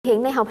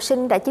Hiện nay học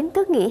sinh đã chính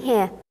thức nghỉ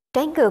hè.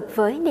 Trái ngược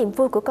với niềm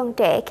vui của con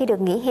trẻ khi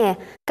được nghỉ hè,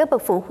 các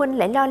bậc phụ huynh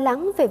lại lo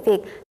lắng về việc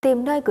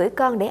tìm nơi gửi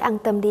con để an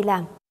tâm đi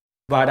làm.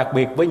 Và đặc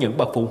biệt với những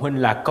bậc phụ huynh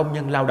là công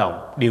nhân lao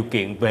động, điều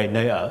kiện về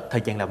nơi ở,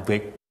 thời gian làm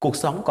việc, cuộc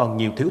sống còn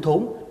nhiều thiếu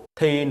thốn,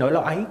 thì nỗi lo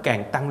ấy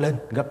càng tăng lên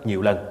gấp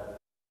nhiều lần.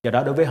 Do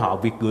đó đối với họ,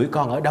 việc gửi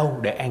con ở đâu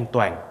để an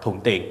toàn, thuận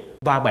tiện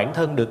và bản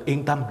thân được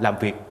yên tâm làm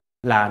việc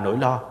là nỗi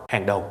lo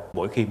hàng đầu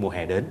mỗi khi mùa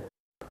hè đến.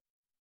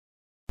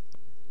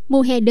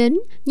 Mùa hè đến,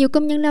 nhiều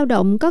công nhân lao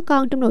động có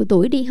con trong độ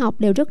tuổi đi học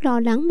đều rất lo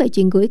lắng về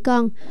chuyện gửi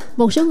con.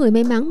 Một số người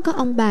may mắn có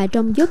ông bà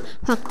trông giúp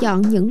hoặc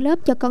chọn những lớp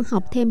cho con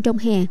học thêm trong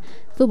hè,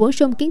 vừa bổ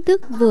sung kiến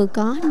thức vừa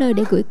có nơi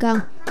để gửi con.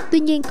 Tuy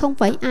nhiên không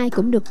phải ai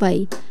cũng được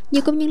vậy.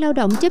 Nhiều công nhân lao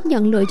động chấp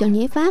nhận lựa chọn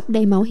giải pháp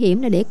đầy mạo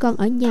hiểm là để con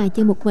ở nhà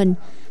chơi một mình.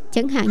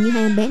 Chẳng hạn như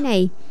hai em bé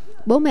này.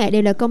 Bố mẹ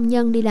đều là công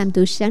nhân đi làm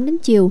từ sáng đến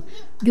chiều.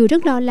 Dù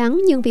rất lo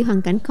lắng nhưng vì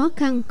hoàn cảnh khó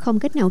khăn không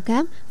cách nào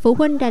khác, phụ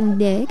huynh đành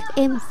để các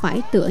em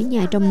phải tựa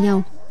nhà trong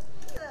nhau.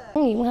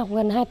 Nghỉ học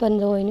gần 2 tuần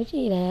rồi, nếu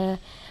chỉ là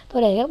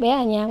tôi để các bé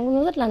ở nhà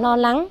cũng rất là lo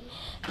lắng.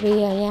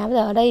 Vì ở nhà bây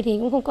giờ ở đây thì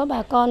cũng không có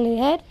bà con gì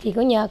hết, chỉ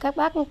có nhờ các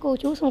bác cô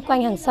chú xung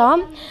quanh hàng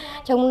xóm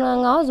trông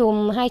ngó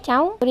dùm hai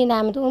cháu. Tôi đi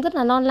làm tôi cũng rất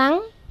là lo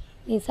lắng,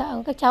 thì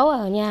sợ các cháu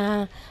ở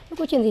nhà không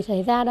có chuyện gì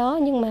xảy ra đó,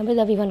 nhưng mà bây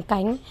giờ vì hoàn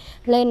cảnh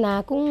nên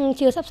là cũng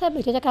chưa sắp xếp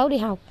được cho các cháu đi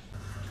học.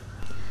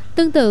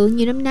 Tương tự,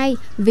 nhiều năm nay,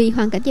 vì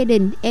hoàn cảnh gia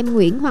đình, em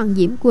Nguyễn Hoàng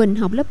Diễm Quỳnh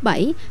học lớp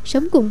 7,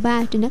 sống cùng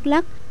ba trên Đắk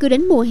Lắk. Cứ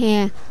đến mùa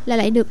hè là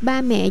lại được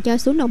ba mẹ cho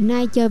xuống Đồng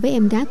Nai chơi với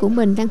em gái của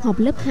mình đang học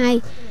lớp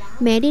 2.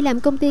 Mẹ đi làm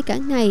công ty cả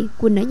ngày,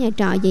 Quỳnh ở nhà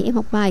trọ dạy em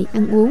học bài,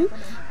 ăn uống.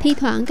 Thi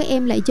thoảng các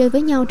em lại chơi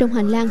với nhau trong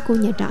hành lang khu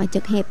nhà trọ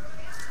chật hẹp.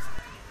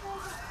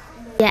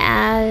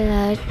 Dạ,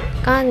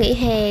 con nghỉ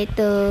hè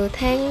từ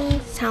tháng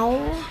 6,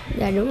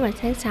 dạ đúng rồi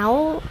tháng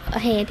 6. Ở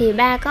hè thì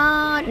ba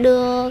có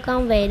đưa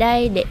con về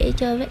đây để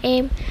chơi với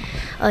em.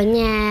 Ở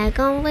nhà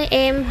con với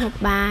em học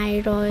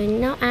bài rồi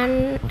nấu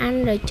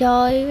ăn rồi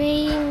chơi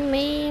với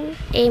mấy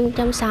em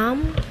trong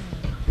xóm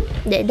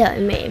để đợi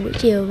mẹ buổi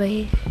chiều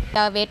về.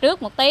 Về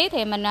trước một tí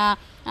thì mình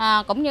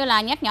cũng như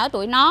là nhắc nhở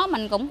tụi nó,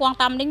 mình cũng quan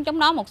tâm đến chúng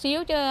nó một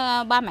xíu, chứ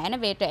ba mẹ nó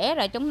về trễ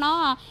rồi chúng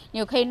nó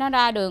nhiều khi nó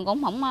ra đường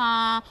cũng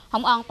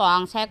không an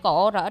toàn, xe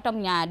cộ rồi ở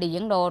trong nhà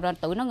điện đồ rồi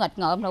tụi nó nghịch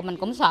ngợm rồi mình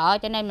cũng sợ,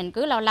 cho nên mình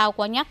cứ lâu lâu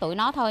qua nhắc tụi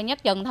nó thôi,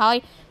 nhắc chừng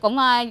thôi, cũng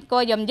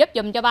cô giúp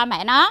cho ba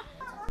mẹ nó.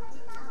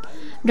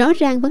 Rõ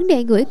ràng vấn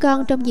đề gửi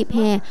con trong dịp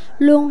hè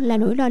luôn là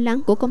nỗi lo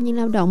lắng của công nhân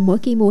lao động mỗi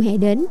khi mùa hè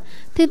đến.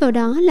 Thêm vào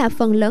đó là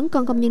phần lớn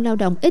con công nhân lao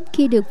động ít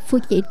khi được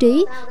vui giải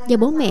trí do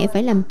bố mẹ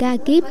phải làm ca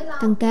kíp,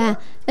 tăng ca,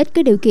 ít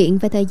có điều kiện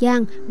và thời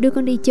gian đưa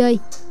con đi chơi.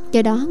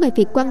 Do đó, ngoài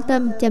việc quan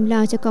tâm, chăm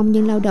lo cho công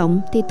nhân lao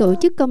động, thì tổ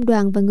chức công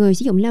đoàn và người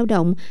sử dụng lao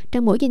động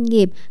trong mỗi doanh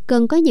nghiệp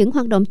cần có những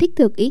hoạt động thiết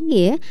thực ý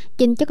nghĩa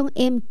dành cho con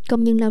em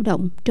công nhân lao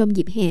động trong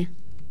dịp hè.